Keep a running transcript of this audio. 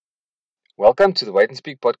Welcome to the Wait and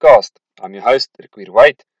Speak podcast. I'm your host, Requir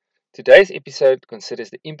White. Today's episode considers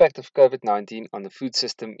the impact of COVID-19 on the food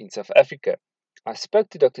system in South Africa. I spoke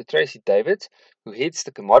to Dr. Tracy Davids, who heads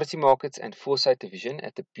the Commodity Markets and Foresight Division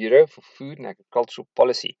at the Bureau for Food and Agricultural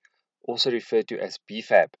Policy, also referred to as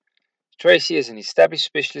BFAB. Tracy is an established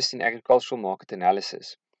specialist in agricultural market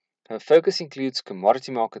analysis. Her focus includes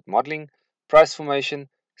commodity market modeling, price formation,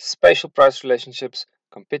 spatial price relationships,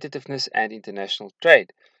 competitiveness, and international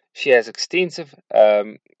trade. She has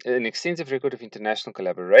an extensive record of international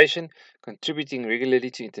collaboration, contributing regularly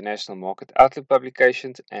to international market outlook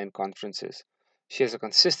publications and conferences. She has a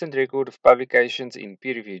consistent record of publications in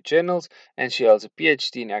peer-reviewed journals, and she holds a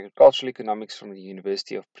PhD in agricultural economics from the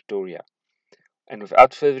University of Pretoria. And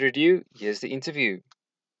without further ado, here's the interview.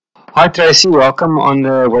 Hi, Tracy. Welcome on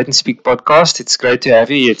the Wait and Speak podcast. It's great to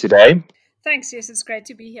have you here today. Thanks. Yes, it's great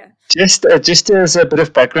to be here. Just as a bit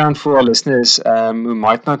of background for our listeners who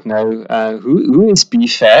might not know, who is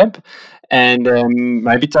BFAB, and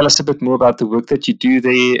maybe tell us a bit more about the work that you do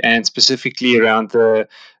there, and specifically around the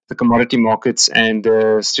commodity markets and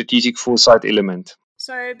the strategic foresight element.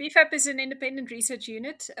 So, BFAP is an independent research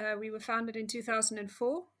unit. We were founded in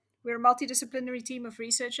 2004. We're a multidisciplinary team of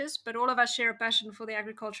researchers, but all of us share a passion for the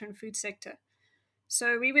agriculture and food sector.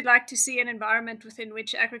 So, we would like to see an environment within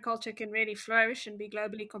which agriculture can really flourish and be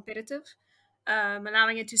globally competitive,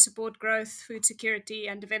 allowing it to support growth, food security,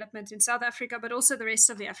 and development in South Africa, but also the rest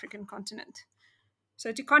of the African continent.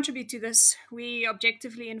 So, to contribute to this, we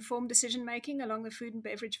objectively inform decision making along the food and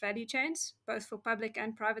beverage value chains, both for public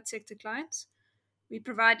and private sector clients. We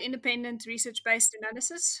provide independent research based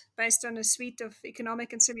analysis based on a suite of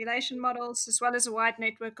economic and simulation models, as well as a wide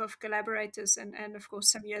network of collaborators and of course,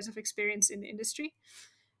 some years of experience in the industry.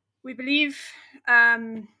 We believe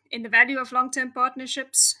in the value of long term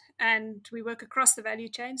partnerships, and we work across the value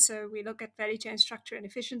chain. So we look at value chain structure and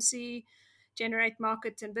efficiency, generate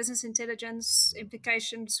market and business intelligence,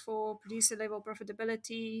 implications for producer level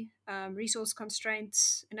profitability, resource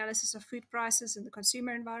constraints, analysis of food prices in the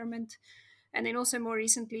consumer environment, and then also more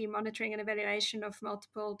recently, monitoring and evaluation of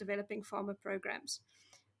multiple developing farmer programs.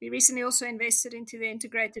 We recently also invested into the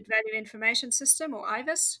Integrated Value Information System, or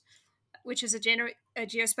IVIS, which is a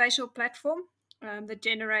geospatial platform that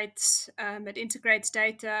integrates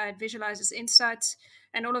data, it visualizes insights,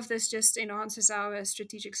 and all of this just enhances our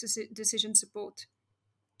strategic decision support.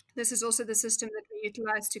 This is also the system that we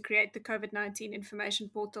utilize to create the COVID-19 information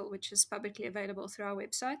portal, which is publicly available through our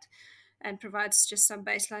website and provides just some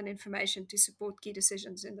baseline information to support key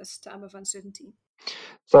decisions in this time of uncertainty.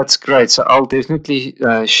 That's great. So I'll definitely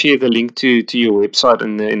share the link to your website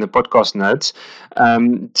in the podcast notes.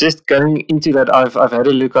 Just going into that, I've had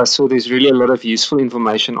a look. I saw there's really a lot of useful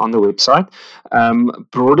information on the website.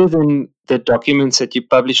 Broader than the documents that you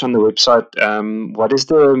publish on the website, what is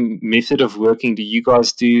the method of working? Do you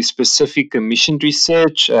guys do specific commissioned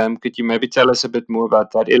research? Could you maybe tell us a bit more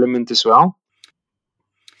about that element as well?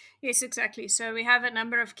 Yes, exactly. So we have a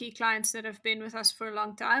number of key clients that have been with us for a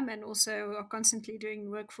long time and also are constantly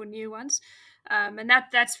doing work for new ones. And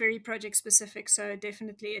that's very project specific. So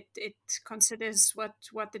definitely it considers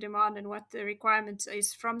what the demand and what the requirement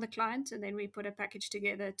is from the client. And then we put a package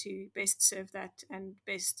together to best serve that and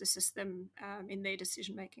best assist them in their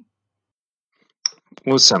decision making.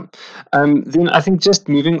 Awesome. Then I think just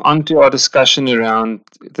moving on to our discussion around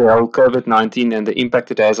the whole COVID-19 and the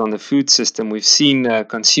impact it has on the food system, we've seen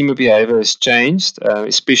consumer behavior has changed,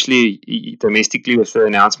 especially domestically with the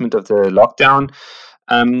announcement of the lockdown.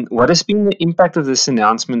 What has been the impact of this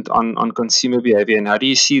announcement on consumer behavior, and how do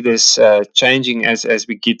you see this changing as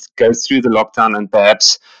we go through the lockdown and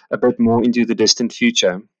perhaps a bit more into the distant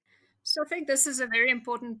future? So I think this is a very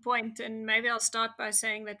important point, and maybe I'll start by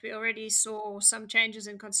saying that we already saw some changes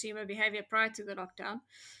in consumer behavior prior to the lockdown,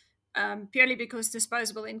 purely because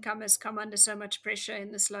disposable income has come under so much pressure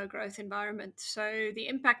in this low growth environment. So the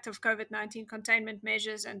impact of COVID-19 containment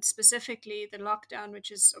measures, and specifically the lockdown, which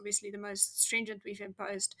is obviously the most stringent we've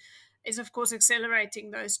imposed, is of course accelerating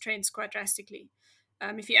those trends quite drastically.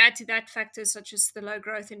 If you add to that factors such as the low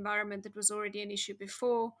growth environment that was already an issue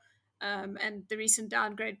before, and the recent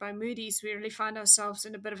downgrade by Moody's, we really find ourselves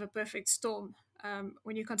in a bit of a perfect storm.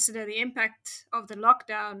 When you consider the impact of the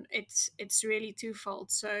lockdown, it's really twofold.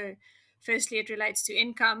 So, firstly, it relates to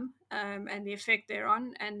income and the effect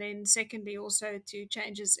thereon, and then secondly, also to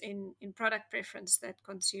changes in product preference that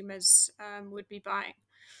consumers would be buying.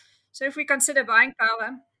 So, if we consider buying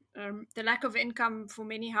power, the lack of income for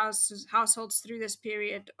many households through this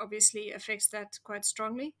period obviously affects that quite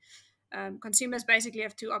strongly. Consumers basically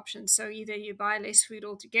have two options. So either you buy less food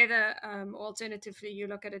altogether, or alternatively, you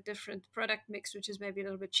look at a different product mix, which is maybe a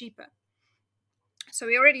little bit cheaper. So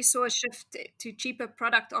we already saw a shift to cheaper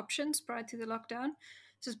product options prior to the lockdown.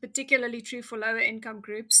 This is particularly true for lower income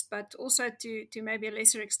groups, but also to maybe a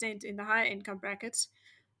lesser extent in the higher income brackets.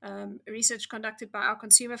 Research conducted by our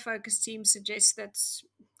consumer focused team suggests that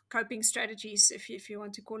coping strategies, if you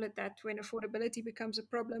want to call it that, when affordability becomes a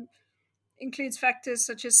problem, includes factors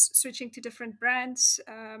such as switching to different brands,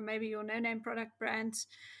 maybe your no name product brands,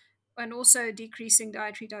 and also decreasing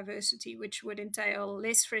dietary diversity, which would entail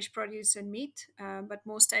less fresh produce and meat, but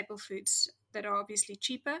more staple foods that are obviously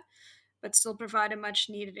cheaper, but still provide a much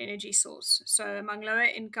needed energy source. So, among lower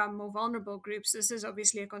income, more vulnerable groups, this is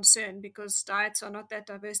obviously a concern because diets are not that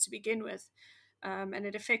diverse to begin with. And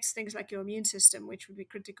it affects things like your immune system, which would be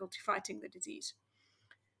critical to fighting the disease.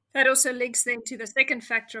 That also links then to the second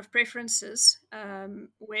factor of preferences,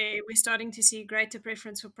 where we're starting to see greater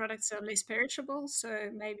preference for products that are less perishable. So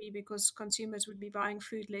maybe because consumers would be buying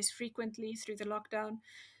food less frequently through the lockdown,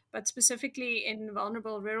 but specifically in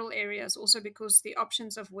vulnerable rural areas, also because the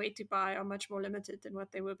options of where to buy are much more limited than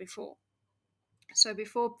what they were before. So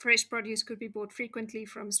before, fresh produce could be bought frequently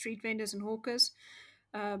from street vendors and hawkers,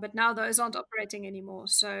 but now those aren't operating anymore.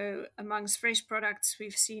 So amongst fresh products,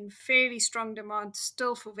 we've seen fairly strong demand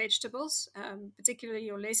still for vegetables, particularly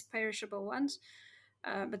your less perishable ones.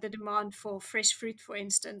 But the demand for fresh fruit, for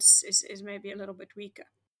instance, is maybe a little bit weaker.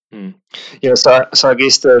 Mm. Yeah, so I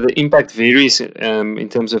guess the impact varies in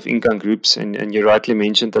terms of income groups, and you rightly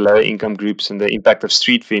mentioned the lower income groups and the impact of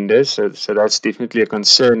street vendors. So that's definitely a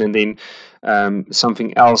concern. And then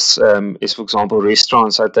something else is, for example,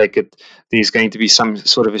 restaurants. I take it there's going to be some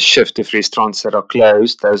sort of a shift if restaurants that are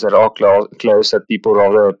closed, those that are closed, that people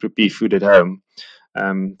rather prepare food at home,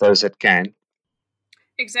 those that can.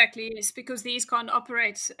 Exactly, yes, because these can't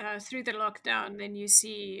operate through the lockdown, then you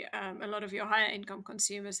see a lot of your higher income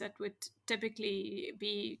consumers that would typically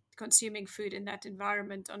be consuming food in that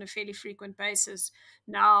environment on a fairly frequent basis,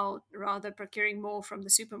 now rather procuring more from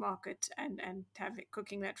the supermarket and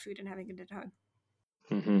cooking that food and having it at home.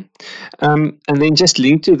 Hmm. And then just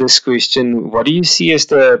linked to this question, what do you see as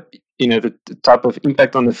the type of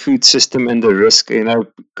impact on the food system and the risk?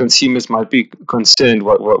 Consumers might be concerned.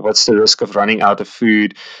 What's the risk of running out of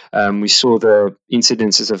food? We saw the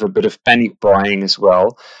incidences of a bit of panic buying as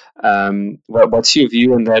well. What's your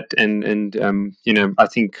view on that? And I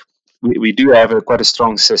think we do have quite a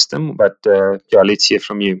strong system, but yeah, let's hear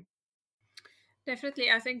from you.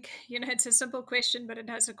 Definitely. I think, it's a simple question, but it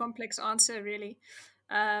has a complex answer, really.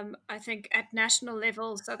 I think at national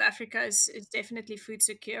level, South Africa is definitely food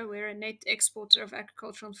secure. We're a net exporter of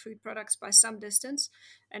agricultural and food products by some distance,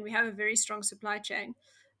 and we have a very strong supply chain.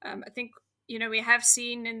 I think, we have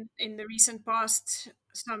seen in the recent past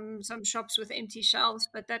some shops with empty shelves,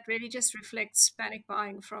 but that really just reflects panic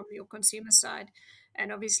buying from your consumer side.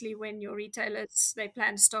 And obviously, when your retailers they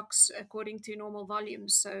plan stocks according to normal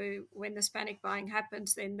volumes, so when this panic buying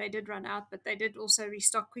happens, then they did run out, but they did also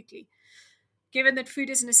restock quickly. Given that food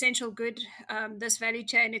is an essential good, this value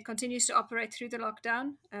chain it continues to operate through the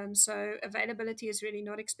lockdown, so availability is really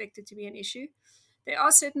not expected to be an issue. There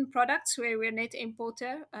are certain products where we're net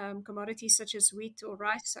importer, commodities such as wheat or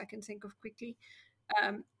rice. I can think of quickly.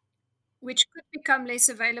 Um, which could become less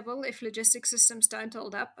available if logistic systems don't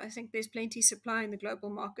hold up. I think there's plenty supply in the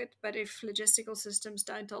global market, but if logistical systems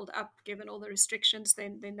don't hold up, given all the restrictions,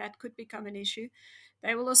 then that could become an issue.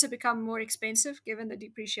 They will also become more expensive given the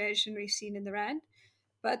depreciation we've seen in the rand.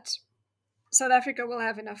 But South Africa will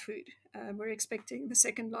have enough food. We're expecting the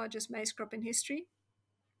second largest maize crop in history.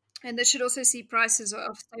 And this should also see prices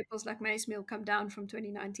of staples like maize meal come down from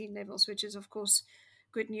 2019 levels, which is, of course,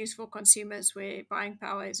 good news for consumers where buying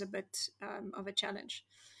power is a bit of a challenge.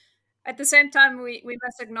 At the same time, we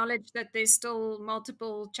must acknowledge that there's still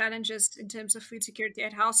multiple challenges in terms of food security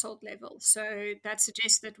at household level. So that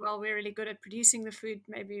suggests that while we're really good at producing the food,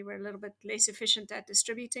 maybe we're a little bit less efficient at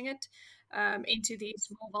distributing it into these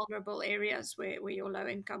more vulnerable areas where your low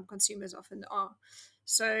income consumers often are.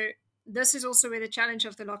 So this is also where the challenge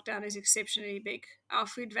of the lockdown is exceptionally big. Our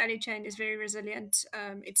food value chain is very resilient,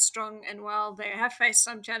 it's strong, and while they have faced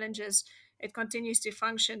some challenges, it continues to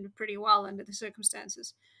function pretty well under the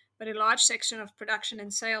circumstances. But a large section of production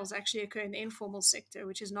and sales actually occur in the informal sector,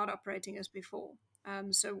 which is not operating as before.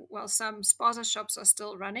 So while some spaza shops are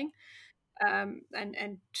still running, and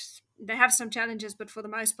they have some challenges, but for the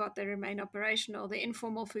most part, they remain operational. The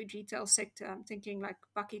informal food retail sector, I'm thinking like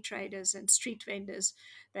bucky traders and street vendors,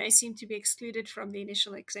 they seem to be excluded from the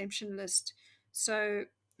initial exemption list. So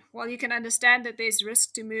while you can understand that there's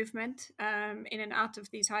risk to movement in and out of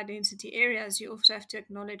these high density areas, you also have to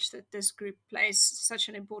acknowledge that this group plays such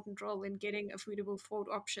an important role in getting affordable food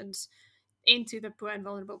options into the poor and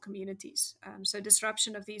vulnerable communities. So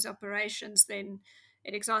disruption of these operations then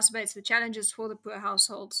it exacerbates the challenges for the poor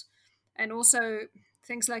households, and also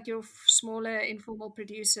things like your smaller informal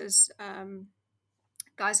producers.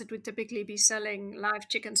 Guys that would typically be selling live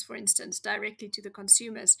chickens, for instance, directly to the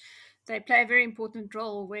consumers, they play a very important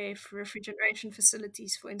role where refrigeration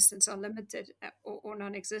facilities, for instance, are limited or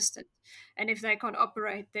non existent. And if they can't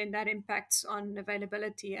operate, then that impacts on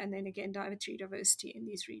availability and then again dietary diversity in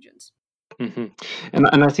these regions. hmm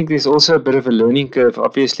And I think there's also a bit of a learning curve,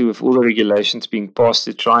 obviously, with all the regulations being passed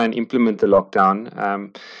to try and implement the lockdown.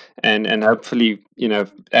 And hopefully,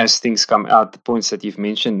 as things come out, the points that you've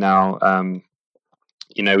mentioned now,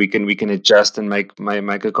 we can adjust and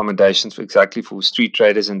make accommodations for exactly for street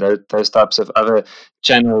traders and those types of other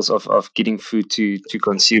channels of getting food to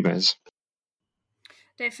consumers.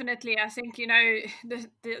 Definitely, I think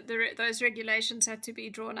those regulations had to be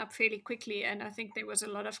drawn up fairly quickly, and I think there was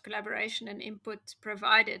a lot of collaboration and input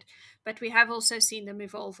provided. But we have also seen them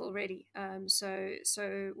evolve already.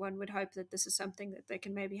 So one would hope that this is something that they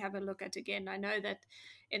can maybe have a look at again. I know that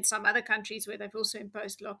in some other countries where they've also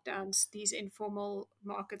imposed lockdowns, these informal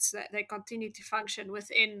markets that they continue to function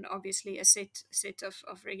within obviously a set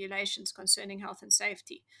of regulations concerning health and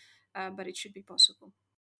safety. But it should be possible.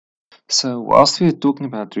 So, whilst we're talking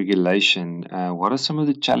about regulation, what are some of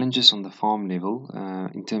the challenges on the farm level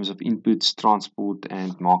in terms of inputs, transport,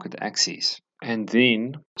 and market access? And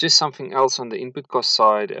then, just something else on the input cost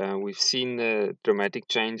side, we've seen the dramatic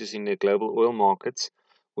changes in the global oil markets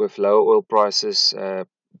with lower oil prices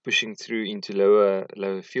pushing through into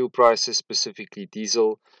lower fuel prices, specifically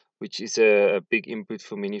diesel, which is a big input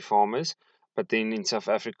for many farmers. But then in South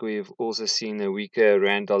Africa, we've also seen a weaker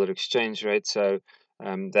rand dollar exchange rate, so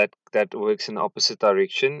that works in the opposite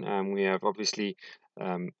direction. We have obviously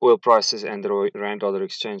oil prices and the rand dollar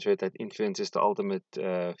exchange rate that influences the ultimate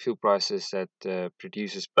fuel prices that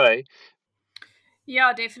producers pay.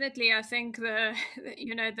 Yeah, definitely. I think the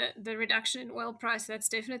reduction in oil price, that's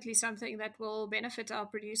definitely something that will benefit our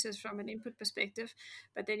producers from an input perspective.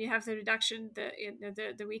 But then you have the reduction,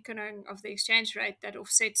 the weakening of the exchange rate that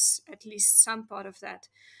offsets at least some part of that.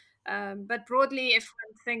 But broadly, if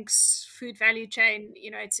one thinks food value chain,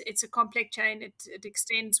 it's a complex chain. It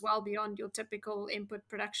extends well beyond your typical input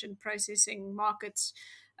production processing markets.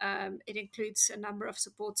 It includes a number of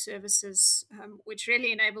support services, which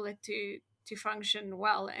really enable it to function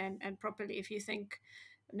well and properly. If you think,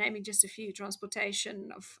 naming just a few,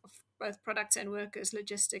 transportation of both products and workers,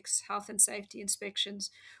 logistics, health and safety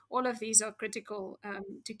inspections, all of these are critical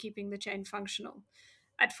to keeping the chain functional.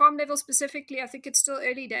 At farm level specifically, I think it's still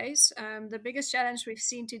early days. The biggest challenge we've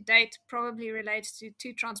seen to date probably relates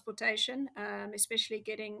to transportation, especially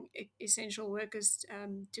getting essential workers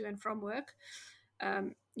to and from work.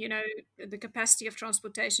 The capacity of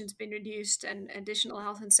transportation has been reduced and additional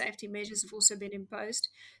health and safety measures have also been imposed.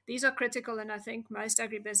 These are critical, and I think most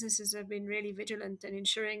agribusinesses have been really vigilant in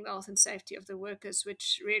ensuring the health and safety of the workers,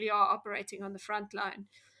 which really are operating on the front line.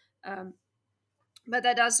 Um, but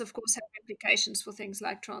that does, of course, have implications for things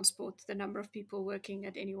like transport, the number of people working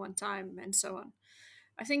at any one time, and so on.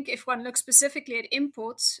 I think if one looks specifically at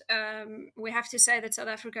imports, we have to say that South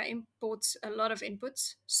Africa imports a lot of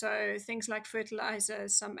inputs. So things like fertilizer,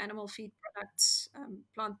 some animal feed products,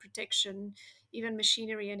 plant protection, even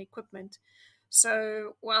machinery and equipment.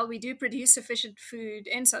 So while we do produce sufficient food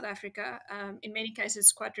in South Africa, in many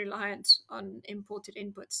cases quite reliant on imported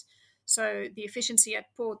inputs. So the efficiency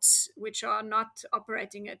at ports, which are not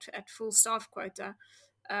operating at full staff quota,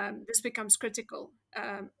 this becomes critical.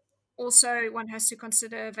 Also, one has to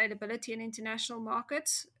consider availability in international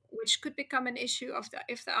markets, which could become an issue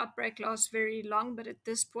if the outbreak lasts very long, but at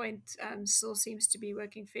this point still seems to be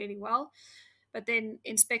working fairly well. But then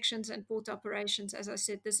inspections and port operations, as I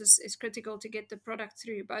said, this is critical to get the product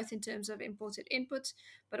through, both in terms of imported inputs,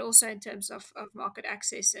 but also in terms of market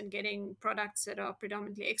access and getting products that are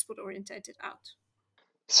predominantly export orientated out.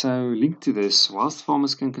 So, linked to this, whilst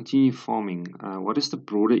farmers can continue farming, what is the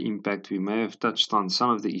broader impact? We may have touched on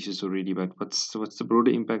some of the issues already, but what's the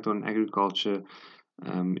broader impact on agriculture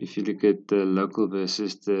if you look at the local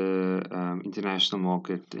versus the international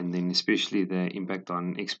market, and then especially the impact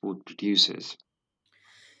on export producers?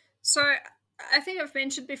 So I think I've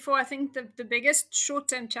mentioned before, I think the biggest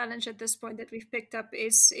short-term challenge at this point that we've picked up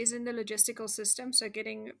is in the logistical system. So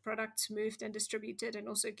getting products moved and distributed and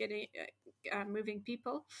also getting moving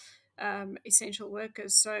people, essential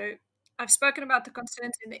workers. So I've spoken about the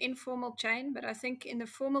concerns in the informal chain, but I think in the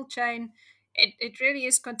formal chain, it really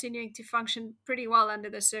is continuing to function pretty well under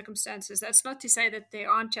the circumstances. That's not to say that there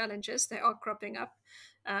aren't challenges, they are cropping up,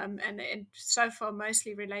 and so far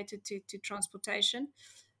mostly related to transportation.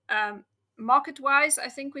 Um, Market-wise, I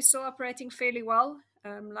think we're still operating fairly well.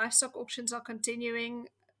 Livestock auctions are continuing,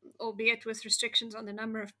 albeit with restrictions on the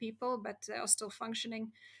number of people, but they are still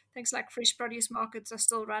functioning. Things like fresh produce markets are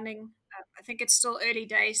still running. I think it's still early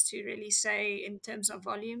days to really say in terms of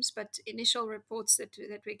volumes, but initial reports that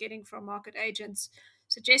we're getting from market agents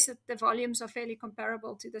suggest that the volumes are fairly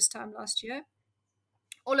comparable to this time last year.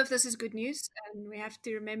 All of this is good news, and we have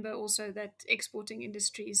to remember also that exporting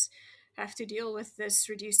industries have to deal with this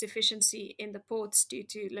reduced efficiency in the ports due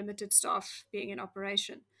to limited staff being in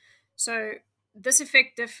operation. So this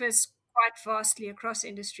effect differs quite vastly across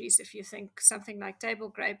industries. If you think something like table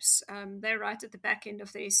grapes, they're right at the back end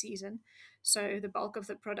of their season, so the bulk of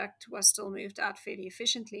the product was still moved out fairly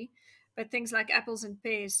efficiently. But things like apples and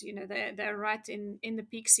pears, they're right in the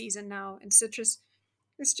peak season now, and citrus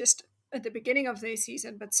is just at the beginning of their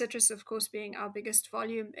season. But citrus, of course, being our biggest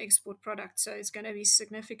volume export product, so it's going to be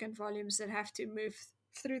significant volumes that have to move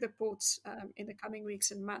through the ports in the coming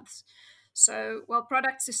weeks and months. So while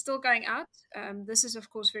products is still going out, this is of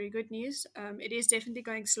course very good news. It is definitely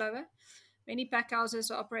going slower. Many pack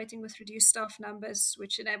houses are operating with reduced staff numbers,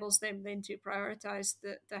 which enables them then to prioritize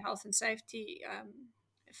the health and safety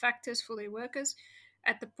factors for their workers.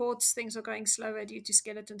 At the ports, things are going slower due to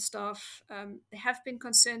skeleton staff. There have been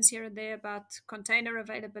concerns here and there about container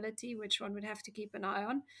availability, which one would have to keep an eye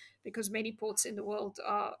on, because many ports in the world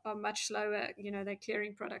are much slower. They're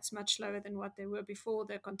clearing products much slower than what they were before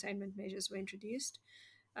the containment measures were introduced.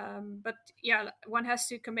 But yeah, one has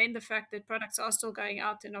to commend the fact that products are still going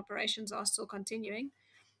out and operations are still continuing.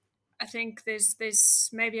 I think there's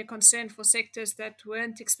maybe a concern for sectors that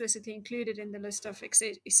weren't explicitly included in the list of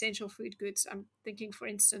essential food goods. I'm thinking, for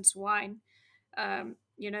instance, wine.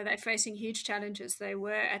 They're facing huge challenges. They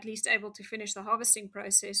were at least able to finish the harvesting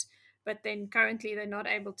process, but then currently they're not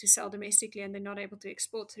able to sell domestically and they're not able to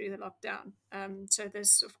export through the lockdown. So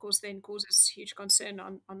this, of course, then causes huge concern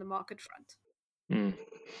on the market front. Mm.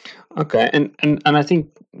 Okay, and I think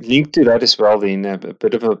linked to that as well, then a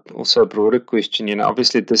bit of a also a broader question.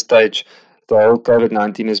 Obviously at this stage, the whole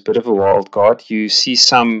COVID-19 is a bit of a wild card. You see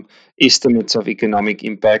some estimates of economic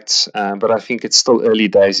impacts, but I think it's still early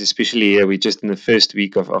days, especially here. We're just in the first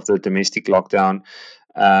week of the domestic lockdown.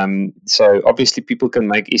 So obviously people can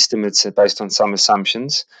make estimates based on some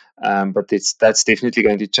assumptions, but that's definitely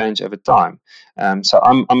going to change over time. So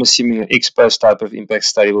I'm assuming an ex post type of impact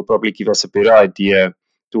study will probably give us a better idea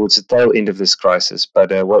towards the tail end of this crisis.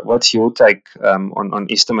 But what's your take on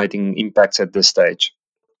estimating impacts at this stage?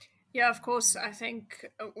 Yeah, of course. I think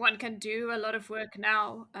one can do a lot of work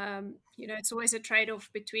now. It's always a trade off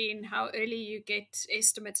between how early you get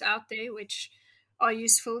estimates out there, which are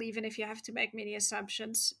useful even if you have to make many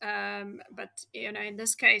assumptions. But, in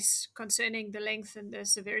this case, concerning the length and the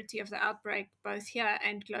severity of the outbreak, both here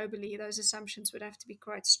and globally, those assumptions would have to be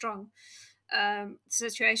quite strong. The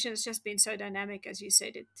situation has just been so dynamic, as you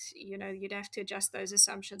said. You'd have to adjust those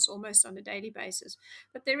assumptions almost on a daily basis.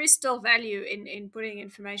 But there is still value in putting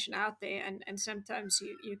information out there, and sometimes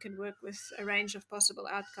you can work with a range of possible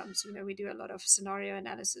outcomes. We do a lot of scenario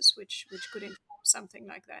analysis, which could inform something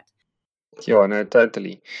like that. Yeah, no,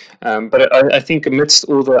 totally. But I think amidst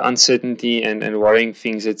all the uncertainty and worrying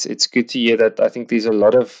things, it's good to hear that I think there's a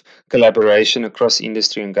lot of collaboration across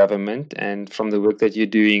industry and government, and from the work that you're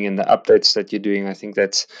doing and the updates that you're doing, I think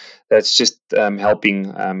that's just helping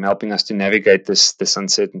us to navigate this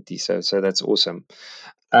uncertainty. So that's awesome.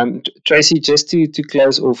 Tracy, just to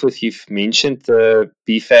close off with, you've mentioned the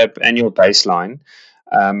BFAB annual baseline.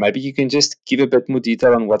 Maybe you can just give a bit more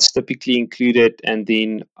detail on what's typically included, and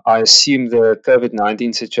then I assume the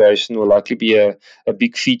COVID-19 situation will likely be a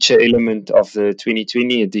big feature element of the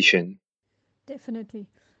 2020 edition. Definitely.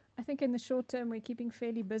 I think in the short term, we're keeping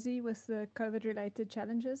fairly busy with the COVID related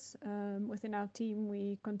challenges. Within our team,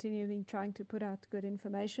 we continually trying to put out good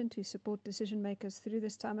information to support decision makers through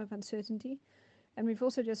this time of uncertainty. And we've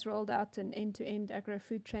also just rolled out an end to end agro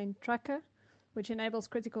food chain tracker, which enables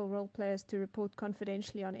critical role players to report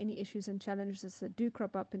confidentially on any issues and challenges that do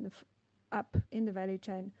crop up in the value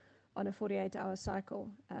chain on a 48-hour cycle,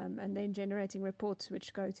 and then generating reports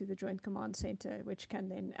which go to the Joint Command Center, which can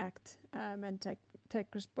then act and take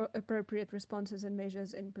appropriate responses and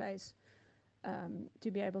measures in place to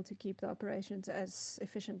be able to keep the operations as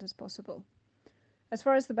efficient as possible. As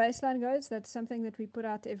far as the baseline goes, that's something that we put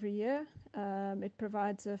out every year. It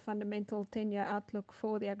provides a fundamental 10-year outlook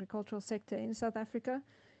for the agricultural sector in South Africa.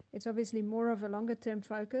 It's obviously more of a longer term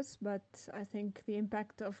focus, but I think the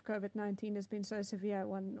impact of COVID-19 has been so severe,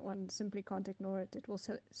 one simply can't ignore it. It will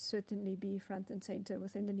certainly be front and center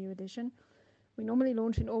within the new edition. We normally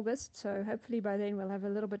launch in August, so hopefully by then we'll have a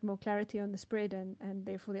little bit more clarity on the spread and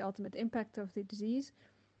therefore the ultimate impact of the disease.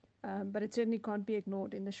 But it certainly can't be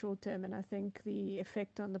ignored in the short term, and I think the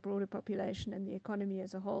effect on the broader population and the economy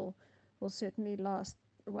as a whole will certainly last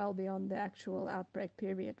well beyond the actual outbreak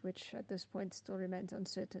period, which at this point still remains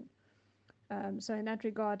uncertain. So in that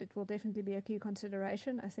regard, it will definitely be a key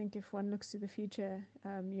consideration. I think if one looks to the future,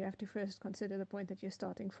 you have to first consider the point that you're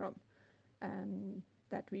starting from, and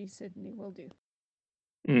that we certainly will do.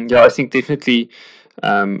 Yeah, I think definitely.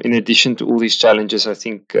 In addition to all these challenges, I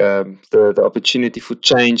think the opportunity for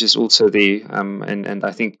change is also there. And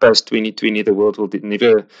I think post 2020, the world will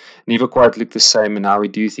never quite look the same in how we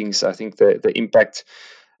do things. I think the impact,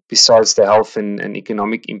 besides the health and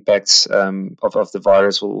economic impacts of the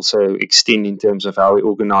virus, will also extend in terms of how we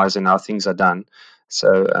organize and how things are done.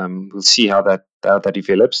 So we'll see how that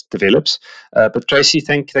develops. But Tracy,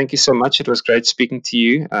 thank you so much. It was great speaking to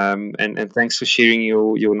you, and thanks for sharing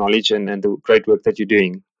your knowledge and the great work that you're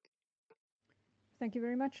doing. Thank you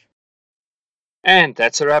very much. And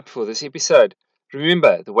that's a wrap for this episode.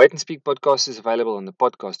 Remember, the Wait and Speak podcast is available on the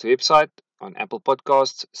podcast website, on Apple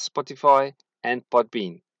Podcasts, Spotify, and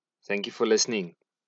Podbean. Thank you for listening.